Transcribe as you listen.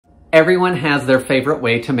Everyone has their favorite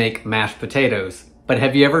way to make mashed potatoes, but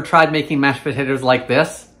have you ever tried making mashed potatoes like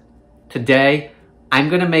this? Today, I'm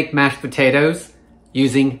gonna make mashed potatoes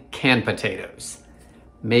using canned potatoes.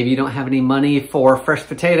 Maybe you don't have any money for fresh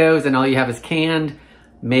potatoes and all you have is canned.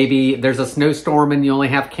 Maybe there's a snowstorm and you only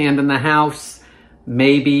have canned in the house.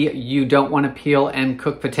 Maybe you don't want to peel and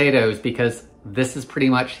cook potatoes because this is pretty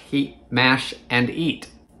much heat, mash, and eat.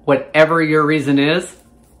 Whatever your reason is,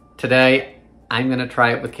 today I'm gonna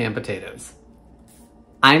try it with canned potatoes.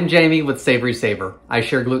 I'm Jamie with Savory Saver. I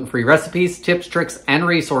share gluten-free recipes, tips, tricks, and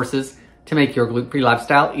resources to make your gluten-free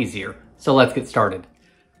lifestyle easier. So let's get started.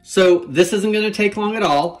 So this isn't gonna take long at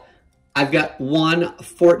all. I've got one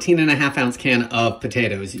 14.5 ounce can of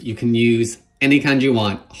potatoes. You can use any kind you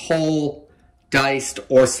want, whole, diced,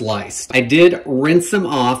 or sliced. I did rinse them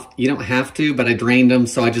off. You don't have to, but I drained them,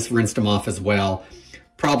 so I just rinsed them off as well.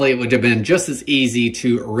 Probably it would have been just as easy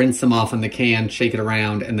to rinse them off in the can, shake it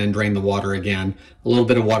around, and then drain the water again. A little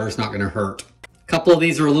bit of water is not gonna hurt. A couple of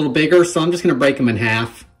these are a little bigger, so I'm just gonna break them in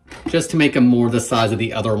half, just to make them more the size of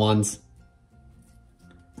the other ones.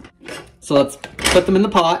 So let's put them in the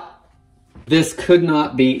pot. This could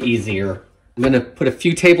not be easier. I'm gonna put a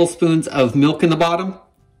few tablespoons of milk in the bottom.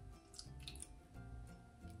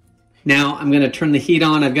 Now I'm gonna turn the heat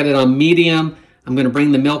on. I've got it on medium. I'm gonna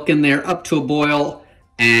bring the milk in there up to a boil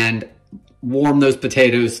and warm those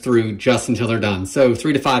potatoes through just until they're done. So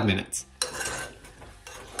 3 to 5 minutes.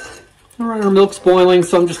 All right, our milk's boiling,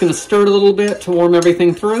 so I'm just gonna stir it a little bit to warm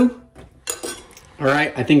everything through. All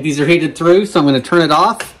right, I think these are heated through, so I'm gonna turn it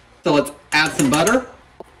off. So let's add some butter.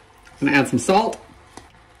 I'm gonna add some salt,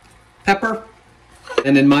 pepper,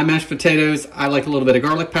 and in my mashed potatoes, I like a little bit of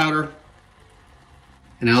garlic powder,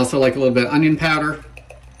 and I also like a little bit of onion powder.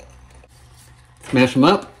 Smash them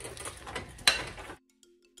up.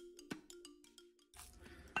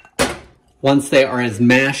 Once they are as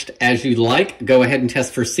mashed as you'd like, go ahead and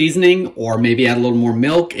test for seasoning, or maybe add a little more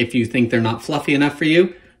milk if you think they're not fluffy enough for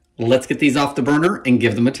you. Let's get these off the burner and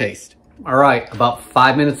give them a taste. All right, about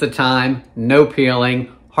 5 minutes of time, no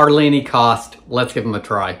peeling, hardly any cost. Let's give them a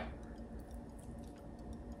try.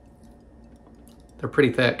 They're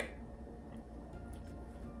pretty thick.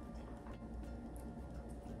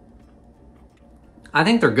 I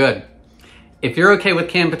think they're good. If you're okay with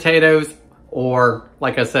canned potatoes, or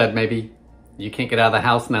like I said, maybe you can't get out of the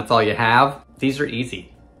house and that's all you have, these are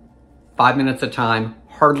easy. 5 minutes of time,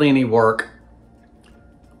 hardly any work.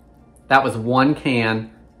 That was one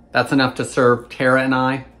can. That's enough to serve Tara and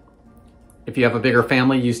I. If you have a bigger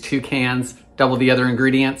family, use 2 cans, double the other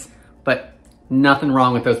ingredients, but nothing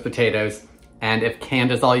wrong with those potatoes. And if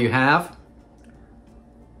canned is all you have,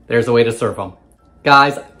 there's a way to serve them.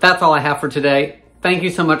 Guys, that's all I have for today. Thank you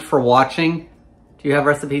so much for watching. Do you have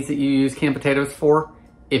recipes that you use canned potatoes for?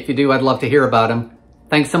 If you do, I'd love to hear about them.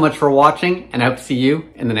 Thanks so much for watching, and I hope to see you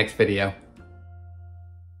in the next video.